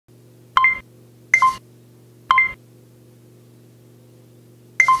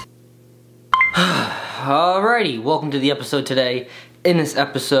Alrighty, welcome to the episode today. In this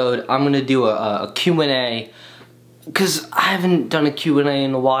episode, I'm going to do a Q&A because I haven't done a Q&A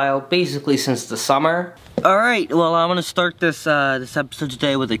in a while, basically since the summer. Alright, well I'm going to start this this episode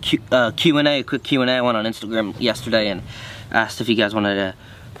today with a Q&A, a quick Q&A. I went on Instagram yesterday and asked if you guys wanted to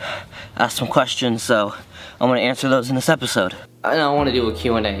ask some questions, so I'm going to answer those in this episode. And I want to do a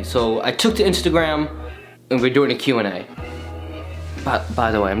Q&A, so I took to Instagram and we're doing a Q&A.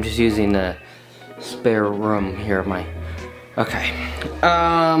 By the way, I'm just using the spare room here. Okay.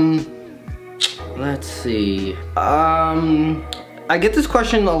 Let's see. I get this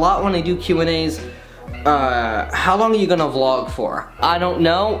question a lot when I do Q&As. How long are you gonna vlog for? I don't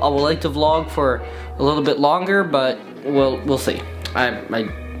know. I would like to vlog for a little bit longer, but we'll see.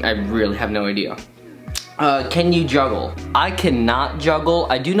 I really have no idea. Can you juggle? I cannot juggle.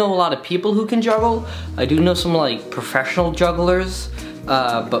 I do know a lot of people who can juggle. I do know some like professional jugglers,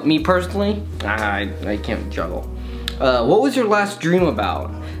 but me personally, I can't juggle. What was your last dream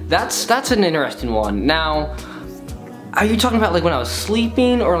about? That's an interesting one. Now, are you talking about like when I was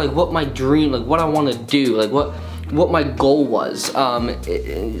sleeping, or like what my dream, like what I want to do, like what my goal was?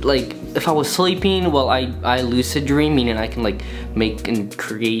 Like if I was sleeping, well, I lucid dream, meaning I can like make and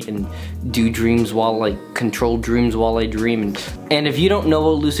create and do dreams while like control dreams while I dream. And if you don't know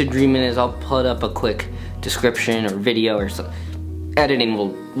what lucid dreaming is, I'll put up a quick description or video or so. Editing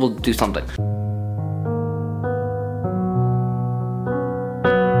will do something.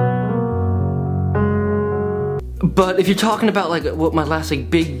 But if you're talking about like what my last like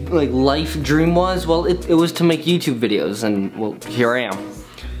big like life dream was, well it was to make YouTube videos, and well here I am.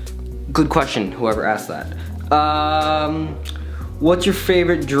 Good question, whoever asked that. What's your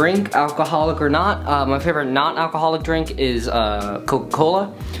favorite drink, alcoholic or not? My favorite non-alcoholic drink is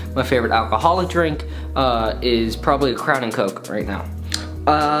Coca-Cola. My favorite alcoholic drink is probably a Crown and Coke right now.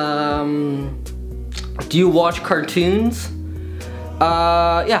 Do you watch cartoons?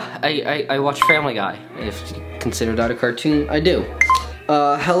 Yeah, I watch Family Guy. If you consider that a cartoon, I do.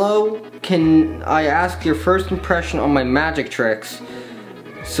 Hello, can I ask your first impression on my magic tricks?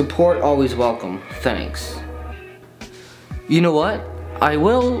 Support always welcome, thanks. You know what? I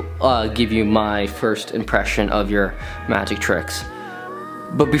will give you my first impression of your magic tricks.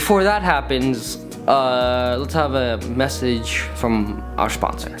 But before that happens, let's have a message from our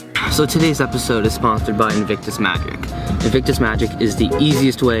sponsor. So today's episode is sponsored by Invictus Magic. Invictus Magic is the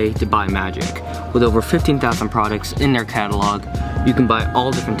easiest way to buy magic. With over 15,000 products in their catalog, you can buy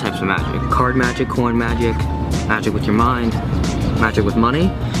all different types of magic. Card magic, coin magic, magic with your mind, magic with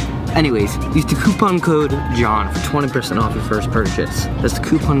money. Anyways, use the coupon code JOHN for 20% off your first purchase. That's the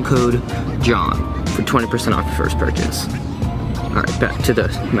coupon code JOHN for 20% off your first purchase. Alright, back to the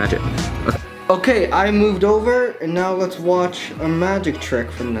magic. Okay, I moved over, and now let's watch a magic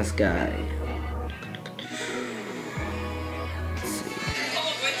trick from this guy.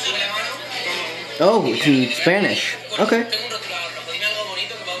 Oh, it's in Spanish. Okay.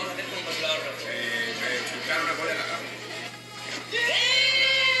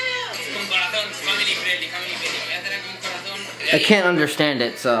 I can't understand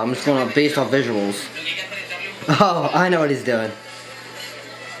it, so I'm just going based off visuals. Oh, I know what he's doing.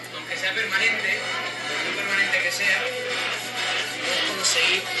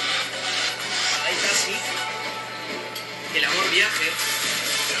 El amor viaje,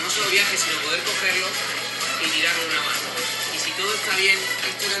 pero no solo viaje, sino poder cogerlo y tirarlo en una mano. Y si todo está bien,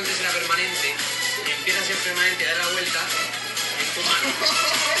 esto que antes era permanente, empieza a ser permanente, dar la vuelta en tu mano.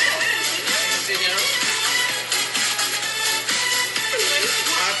 Enséñalo.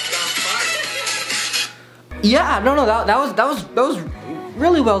 What the fuck? Yeah, no, that was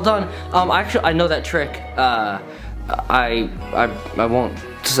really well done. Actually, I know that trick. I won't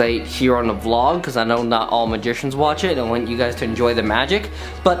say here on the vlog because I know not all magicians watch it and want you guys to enjoy the magic,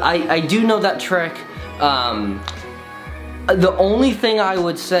 but I do know that trick. The only thing I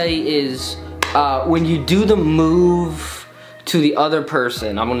would say is when you do the move to the other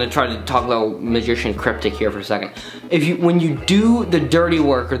person, I'm gonna try to talk about magician cryptic here for a second. When you do the dirty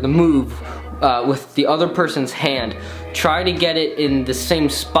work or the move with the other person's hand, try to get it in the same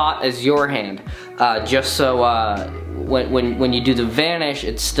spot as your hand, just so when you do the vanish,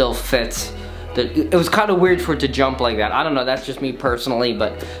 it still fits. It was kind of weird for it to jump like that. I don't know, that's just me personally,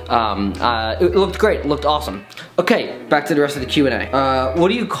 but it looked great, it looked awesome. Okay, back to the rest of the Q&A. What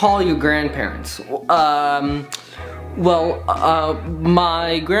do you call your grandparents? Well,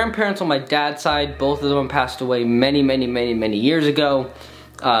 my grandparents on my dad's side, both of them passed away many years ago.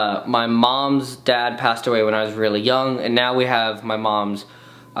 My mom's dad passed away when I was really young, and now we have my mom's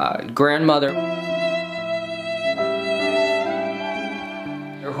grandmother,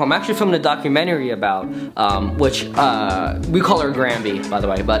 who I'm actually filming a documentary about, which we call her Granby, by the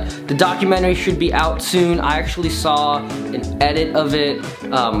way, but the documentary should be out soon. I actually saw an edit of it,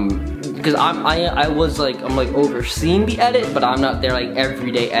 because I'm overseeing the edit, but I'm not there like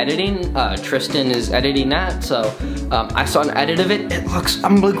everyday editing. Tristan is editing that, so I saw an edit of it.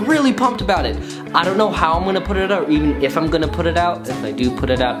 I'm like really pumped about it. I don't know how I'm gonna put it out, or even if I'm gonna put it out. If I do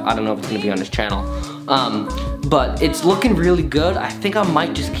put it out, I don't know if it's gonna be on his channel. But it's looking really good. I think I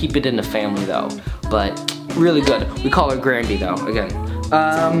might just keep it in the family though, but really good. We call her Granby though, again.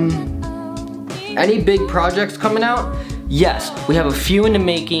 Any big projects coming out? Yes, we have a few in the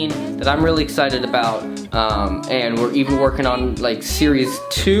making that I'm really excited about, and we're even working on like series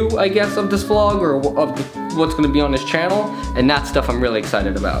 2, I guess, of this vlog, or of what's gonna be on this channel, and that stuff I'm really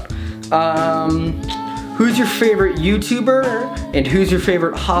excited about. Who's your favorite YouTuber, and who's your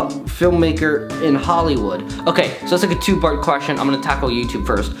favorite filmmaker in Hollywood? Okay, so that's like a 2-part question. I'm gonna tackle YouTube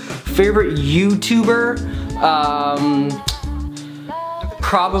first. Favorite YouTuber,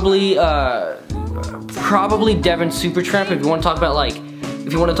 probably Devin Supertramp. If you want to talk about like,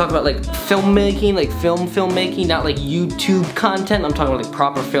 filmmaking, like filmmaking, not like YouTube content. I'm talking about like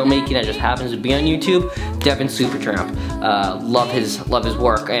proper filmmaking that just happens to be on YouTube. Devin Supertramp. Love his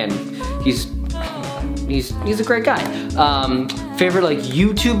work, and he's a great guy. Favorite like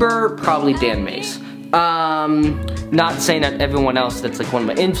YouTuber, probably Dan Mace. Not saying that everyone else that's like one of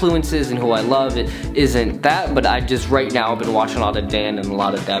my influences and who I love isn't that, but I just right now I've been watching a lot of Dan and a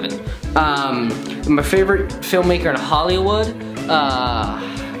lot of Devin. My favorite filmmaker in Hollywood,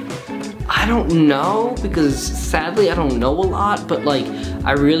 I don't know, because sadly I don't know a lot, but like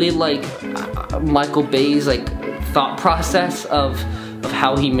I really like Michael Bay's like thought process of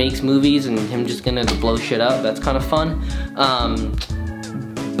how he makes movies and him just gonna blow shit up. That's kind of fun.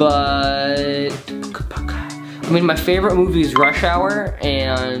 But I mean, my favorite movie is Rush Hour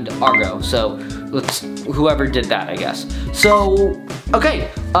and Argo, so whoever did that, I guess. So, okay,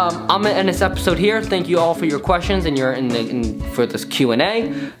 I'm gonna end this episode here. Thank you all for your questions and for this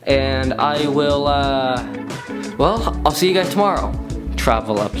Q&A, and I will, well, I'll see you guys tomorrow.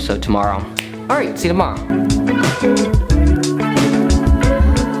 Travel episode tomorrow. All right, see you tomorrow.